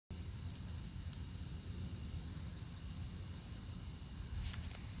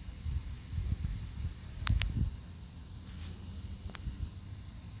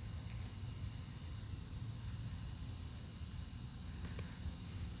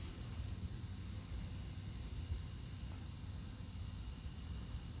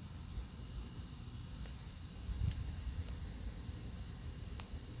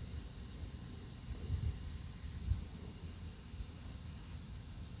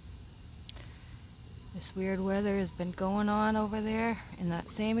This weird weather has been going on over there in that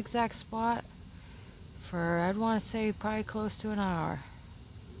same exact spot for, I'd want to say, probably close to an hour.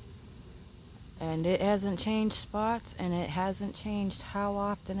 And it hasn't changed spots, and it hasn't changed how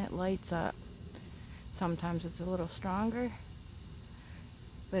often it lights up. Sometimes it's a little stronger,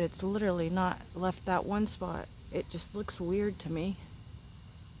 but it's literally not left that one spot. It just looks weird to me.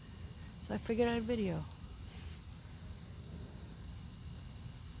 So I figured I'd video.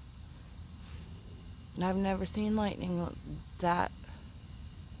 And I've never seen lightning that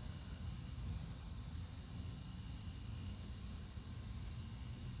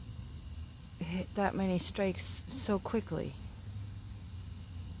hit that many strikes so quickly.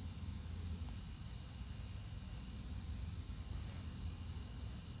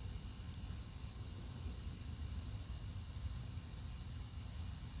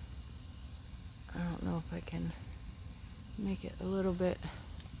 I don't know if I can make it a little bit.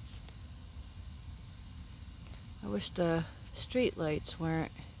 I wish the street lights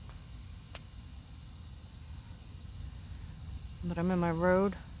weren't. But I'm in my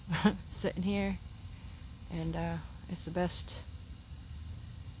road, sitting here, and it's the best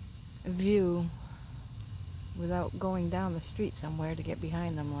view without going down the street somewhere to get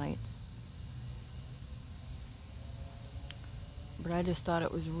behind them lights. But I just thought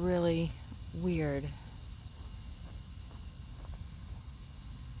it was really weird.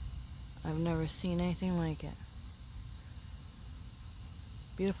 I've never seen anything like it.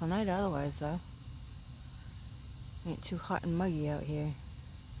 Beautiful night otherwise, though. Ain't too hot and muggy out here.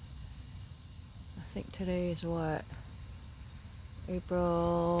 I think today is what?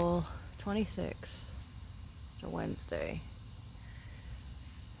 April 26th. It's a Wednesday.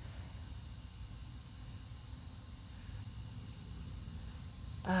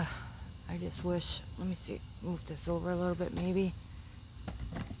 I just wish, let me see, move this over a little bit maybe.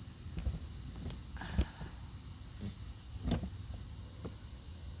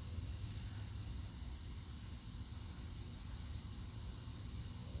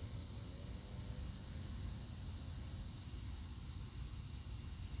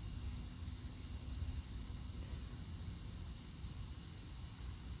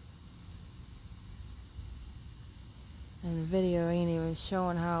 And the video ain't even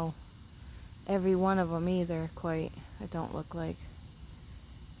showing how every one of them either, quite. It don't look like.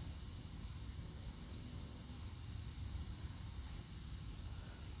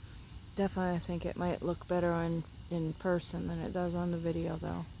 Definitely I think it might look better in person than it does on the video,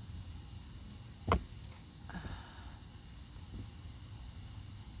 though.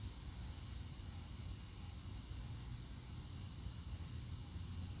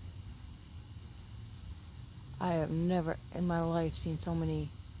 I have never in my life seen so many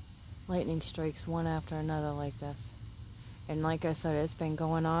lightning strikes one after another like this. And like I said, it's been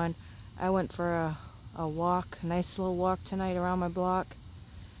going on. I went for a walk, a nice slow walk tonight around my block.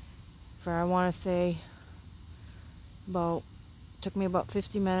 For I want to say took me about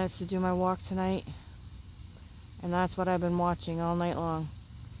 50 minutes to do my walk tonight. And that's what I've been watching all night long.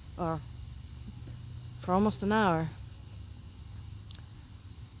 Or for almost an hour.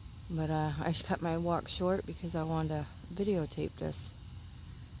 But I cut my walk short because I wanted to videotape this.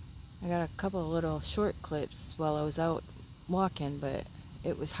 I got a couple of little short clips while I was out walking, but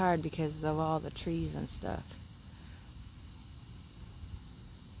it was hard because of all the trees and stuff.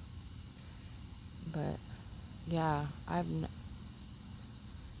 But yeah,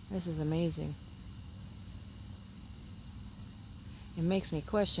 this is amazing. It makes me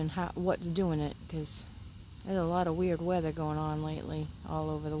question what's doing it, because there's a lot of weird weather going on lately all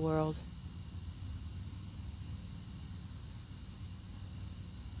over the world.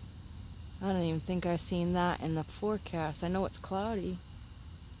 I don't even think I've seen that in the forecast. I know it's cloudy.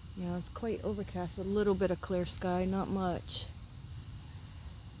 You know, it's quite overcast with a little bit of clear sky, not much.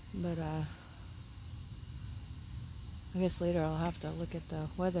 But I guess later I'll have to look at the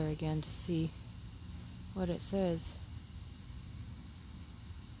weather again to see what it says.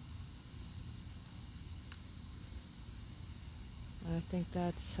 I think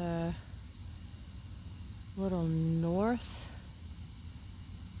that's a little north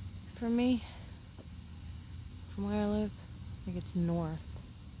for me, from where I live. I think it's north.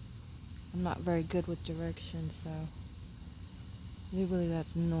 I'm not very good with directions, so I do believe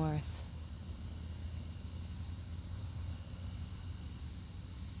that's north.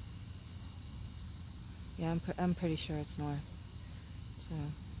 Yeah, I'm pretty sure it's north. So,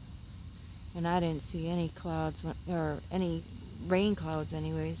 and I didn't see any clouds or any rain clouds,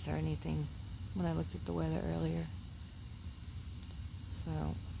 anyways, or anything when I looked at the weather earlier. So,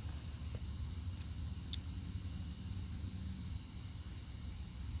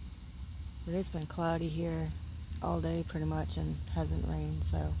 But it's been cloudy here all day pretty much and hasn't rained,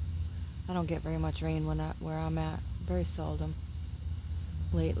 so I don't get very much rain where I'm at. Very seldom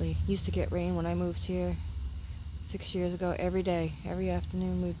lately. Used to get rain when I moved here 6 years ago. Every day, every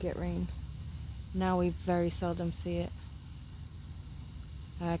afternoon we'd get rain. Now we very seldom see it.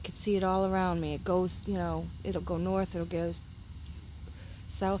 I could see it all around me. It goes, you know, it'll go north, it'll go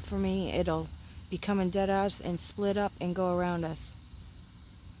south for me, it'll be coming dead at us and split up and go around us.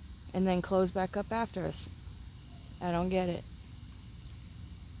 And then close back up after us. I don't get it.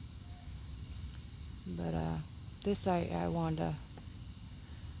 But this I wanted to,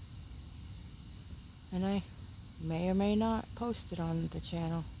 and I may or may not post it on the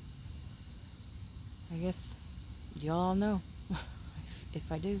channel. I guess y'all know if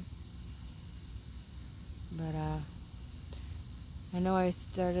I do. But I know I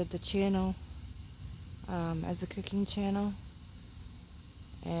started the channel as a cooking channel,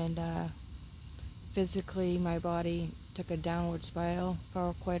 and physically my body took a downward spiral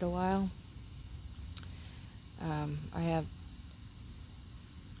for quite a while. I have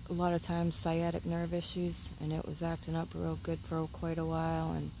a lot of times sciatic nerve issues, and it was acting up real good for quite a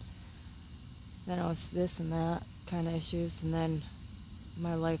while, and then it was this and that kind of issues, and then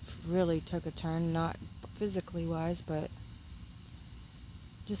my life really took a turn, not physically wise, but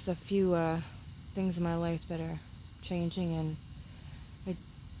just a few things in my life that are changing, and I'm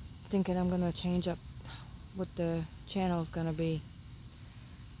thinking I'm going to change up what the channel is going to be,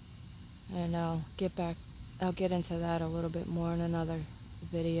 and I'll get into that a little bit more in another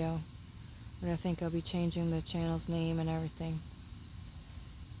video, but I think I'll be changing the channel's name and everything,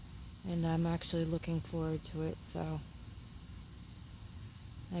 and I'm actually looking forward to it. So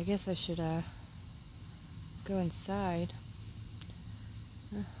I guess I should go inside.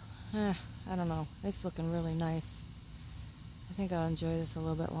 I don't know, it's looking really nice. I think I'll enjoy this a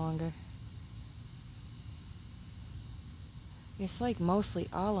little bit longer. It's like mostly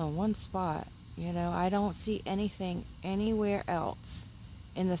all in one spot. You know, I don't see anything anywhere else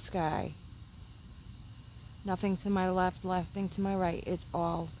in the sky. Nothing to my left, nothing to my right. It's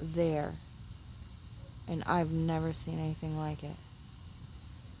all there. And I've never seen anything like it.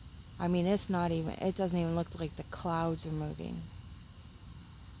 I mean, it doesn't even look like the clouds are moving.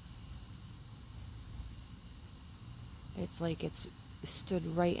 It's like it's stood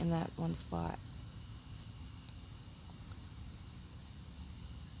right in that one spot.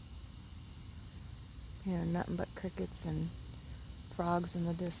 You know, nothing but crickets and frogs in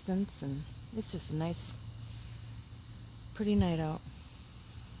the distance, and it's just a nice, pretty night out.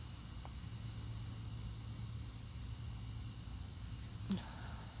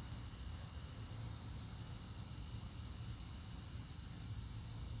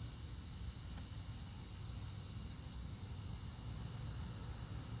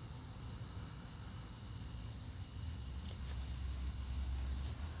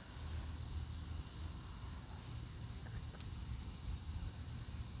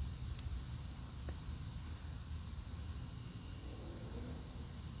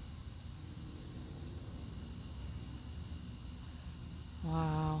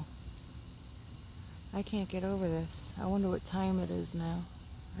 Wow. I can't get over this. I wonder what time it is now.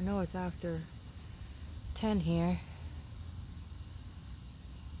 I know it's after 10 here.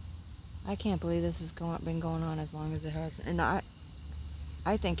 I can't believe this has been going on as long as it has. And I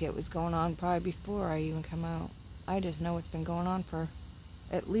think it was going on probably before I even come out. I just know it's been going on for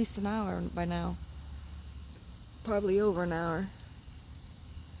at least an hour by now. Probably over an hour.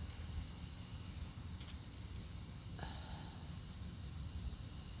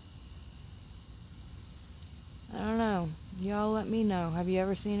 I don't know. Y'all let me know. Have you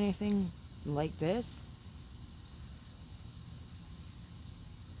ever seen anything like this?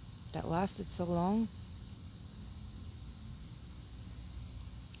 That lasted so long?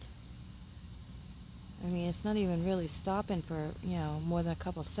 I mean, it's not even really stopping for, you know, more than a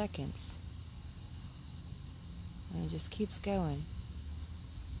couple seconds. And it just keeps going.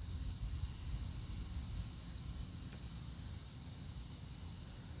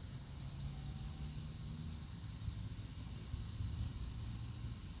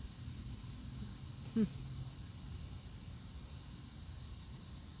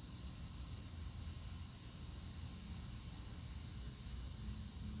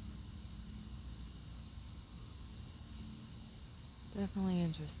 Definitely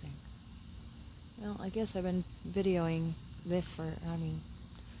interesting. Well, I guess I've been videoing this for,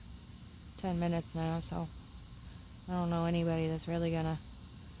 10 minutes now, so I don't know anybody that's really gonna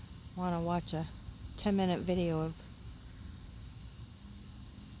want to watch a 10-minute video of,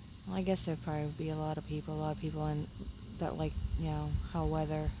 well, I guess there'd probably be a lot of people that like, you know, how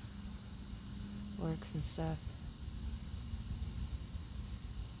weather works and stuff.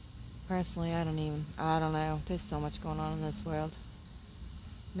 Personally, I don't know. There's so much going on in this world.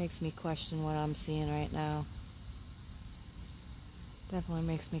 Makes me question what I'm seeing right now. Definitely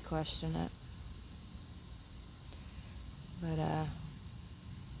makes me question it. But,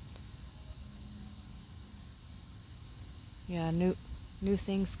 yeah, new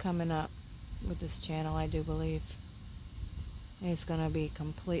things coming up with this channel, I do believe. It's gonna be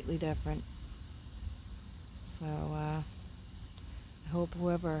completely different. So, I hope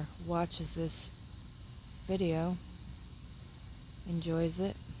whoever watches this video enjoys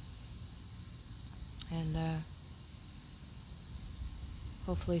it. And,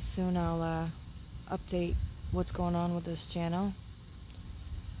 hopefully soon I'll, update what's going on with this channel.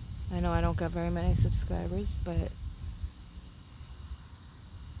 I know I don't got very many subscribers, but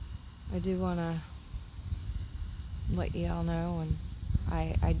I do want to let you all know, and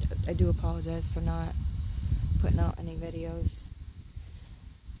I do apologize for not putting out any videos.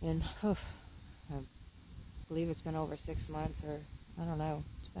 And I believe it's been over 6 months, or I don't know.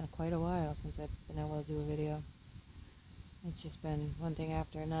 It's been quite a while since I've been able to do a video. It's just been one thing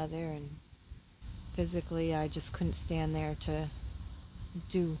after another, and physically I just couldn't stand there to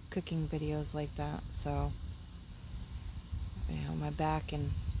do cooking videos like that. So, you know, my back and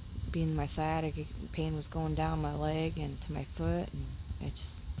being my sciatic pain was going down my leg and to my foot, and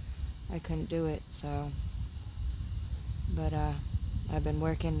I couldn't do it. So, but I've been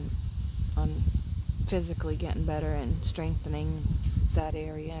working on physically getting better and strengthening that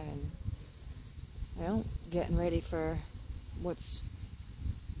area, and, well, getting ready for what's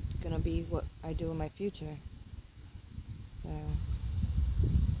gonna be what I do in my future. So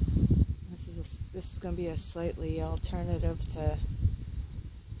this is gonna be a slightly alternative to,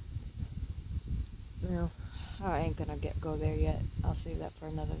 you know, I ain't gonna go there yet. I'll save that for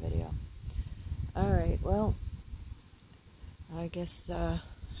another video. Alright, well, I guess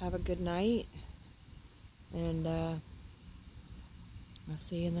have a good night, and I'll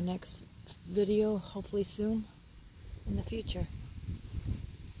see you in the next video, hopefully soon in the future.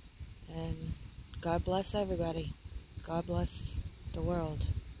 And God bless everybody. God bless the world,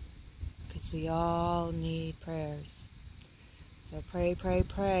 because we all need prayers. So pray, pray,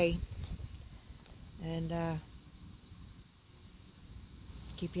 pray. And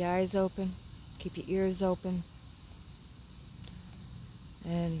keep your eyes open, keep your ears open,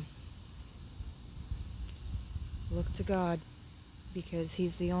 and look to God, because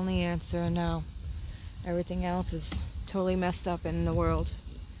He's the only answer now. Everything else is totally messed up in the world.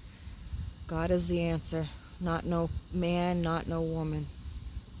 God is the answer. Not no man, not no woman.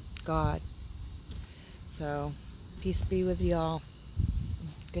 God. So, peace be with y'all.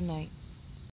 Good night.